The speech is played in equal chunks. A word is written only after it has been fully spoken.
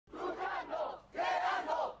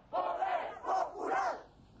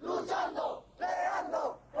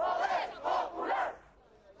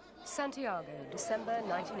Santiago, December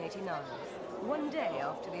 1989, one day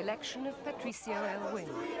after the election of Patricio Aylwin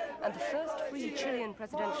and the first free Chilean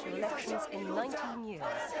presidential elections in 19 years.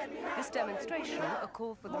 This demonstration, a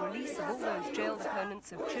call for the release of all those jailed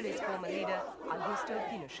opponents of Chile's former leader, Augusto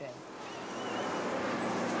Pinochet. A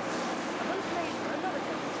month later, another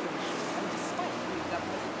demonstration, and despite the new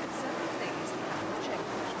government, certain things haven't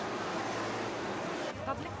changed.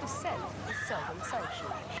 Public dissent is seldom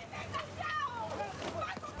sanctioned.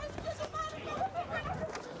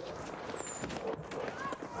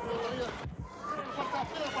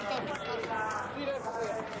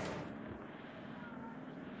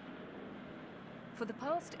 For the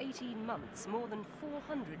past 18 months, more than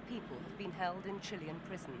 400 people have been held in Chilean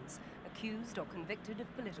prisons, accused or convicted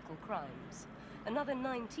of political crimes. Another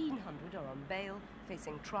 1,900 are on bail,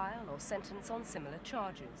 facing trial or sentence on similar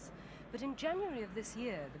charges. But in January of this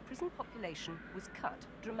year, the prison population was cut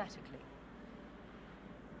dramatically.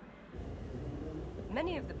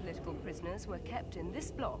 Many of the political prisoners were kept in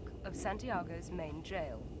this block of Santiago's main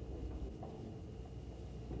jail.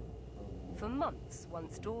 For months,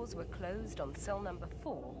 once doors were closed on cell number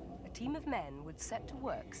 4, a team of men would set to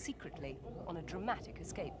work secretly on a dramatic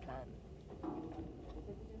escape plan.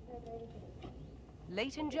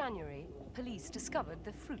 Late in January, police discovered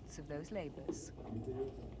the fruits of those labors.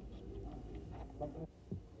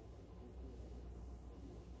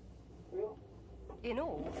 In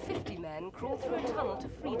all, 50 men crawled through a tunnel to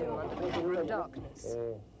freedom under the cover of darkness.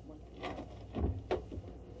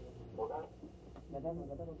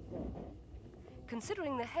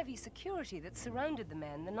 Considering the heavy security that surrounded the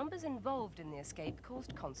men, the numbers involved in the escape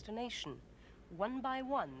caused consternation. One by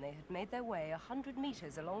one, they had made their way 100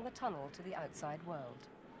 meters along the tunnel to the outside world.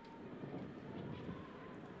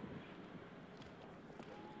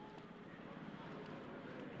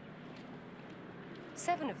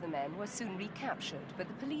 Seven of the men were soon recaptured, but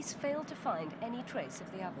the police failed to find any trace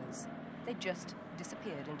of the others. They just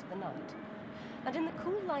disappeared into the night. And in the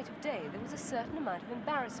cool light of day, there was a certain amount of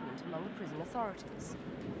embarrassment among the prison authorities.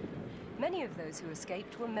 Many of those who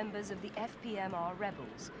escaped were members of the FPMR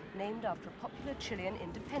rebels, named after a popular Chilean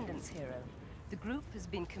independence hero. The group has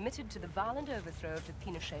been committed to the violent overthrow of the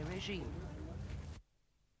Pinochet regime.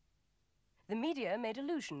 The media made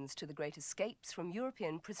allusions to the great escapes from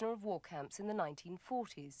European prisoner of war camps in the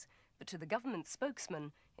 1940s, but to the government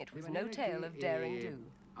spokesman, it was no tale of daring do.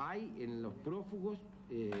 Hay en los prófugos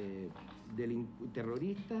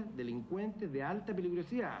terroristas, delincuentes de alta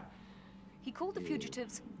peligrosidad. He called the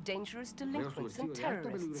fugitives dangerous delinquents and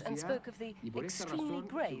terrorists and spoke of the extremely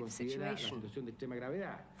grave situation.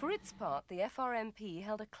 For its part, the FRMP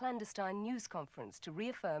held a clandestine news conference to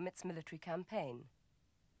reaffirm its military campaign.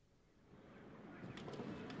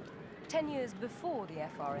 10 years before the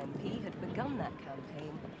FRMP had begun that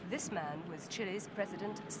campaign, this man was Chile's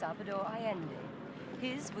President Salvador Allende.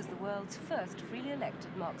 His was the world's first freely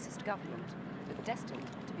elected Marxist government, but destined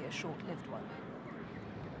to be a short-lived one.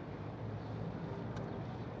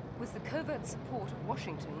 With the covert support of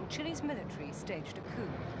Washington, Chile's military staged a coup.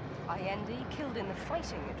 Allende, killed in the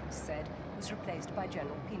fighting, it was said, was replaced by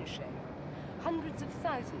General Pinochet. Hundreds of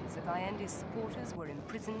thousands of Allende's supporters were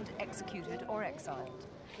imprisoned, executed, or exiled.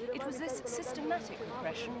 It was this systematic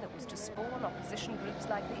repression that was to spawn opposition groups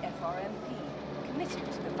like the FRMP,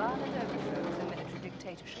 committed to the violent overthrow of the military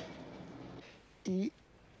dictatorship.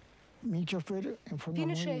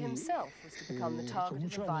 Pinochet himself was to become the target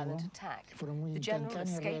of the violent attack. The general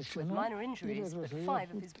escaped with minor injuries, but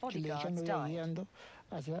 5 of his bodyguards died.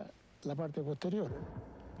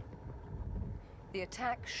 The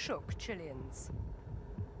attack shook Chileans.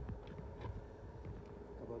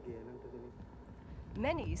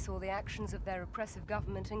 Many saw the actions of their repressive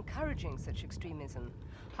government encouraging such extremism.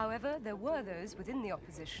 However, there were those within the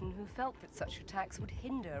opposition who felt that such attacks would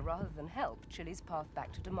hinder rather than help Chile's path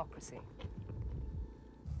back to democracy.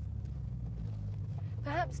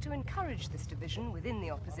 Perhaps to encourage this division within the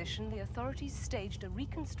opposition, the authorities staged a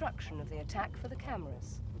reconstruction of the attack for the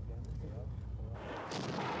cameras.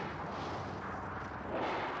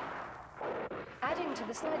 Adding to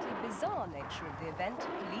the slightly bizarre nature of the event,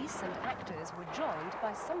 police and actors were joined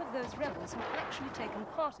by some of those rebels who had actually taken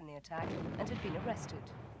part in the attack and had been arrested.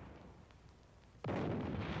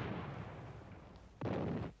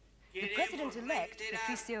 The president-elect,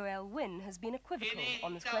 Patricio Aylwin, has been equivocal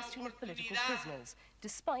on this question of political prisoners,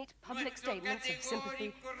 despite public statements of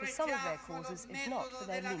sympathy for some of their causes, if not for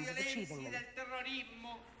their means of achieving them.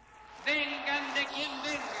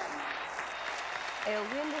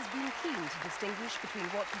 Aylwin has been keen to distinguish between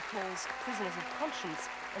what he calls prisoners of conscience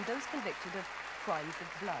and those convicted of crimes of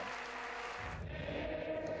blood.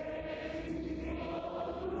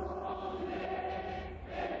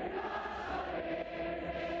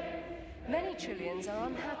 Many Chileans are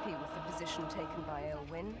unhappy with the position taken by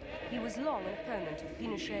Aylwin. He was long an opponent of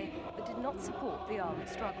Pinochet, but did not support the armed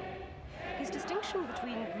struggle. His distinction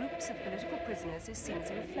between groups of political prisoners is seen as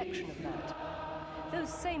a reflection of that. Those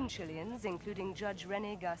same Chileans, including Judge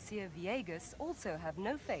René Garcia Villegas, also have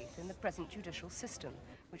no faith in the present judicial system,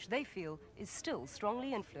 which they feel is still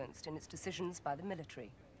strongly influenced in its decisions by the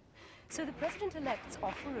military. So the president-elect's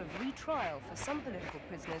offer of retrial for some political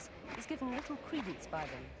prisoners is given little credence by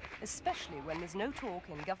them, especially when there's no talk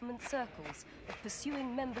in government circles of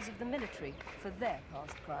pursuing members of the military for their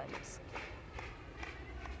past crimes.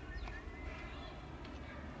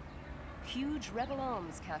 Huge rebel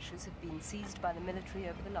arms caches have been seized by the military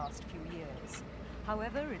over the last few years.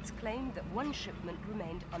 However, it's claimed that one shipment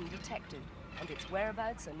remained undetected, and its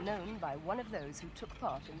whereabouts are known by one of those who took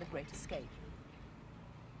part in the Great Escape.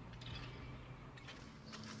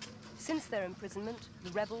 Since their imprisonment, the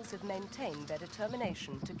rebels have maintained their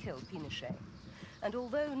determination to kill Pinochet. And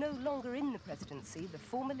although no longer in the presidency, the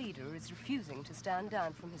former leader is refusing to stand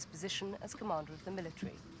down from his position as commander of the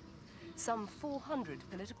military. Some 400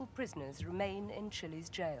 political prisoners remain in Chile's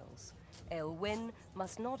jails. Aylwin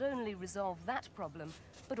must not only resolve that problem,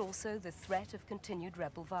 but also the threat of continued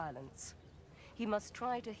rebel violence. He must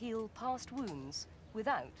try to heal past wounds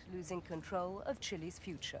without losing control of Chile's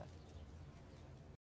future.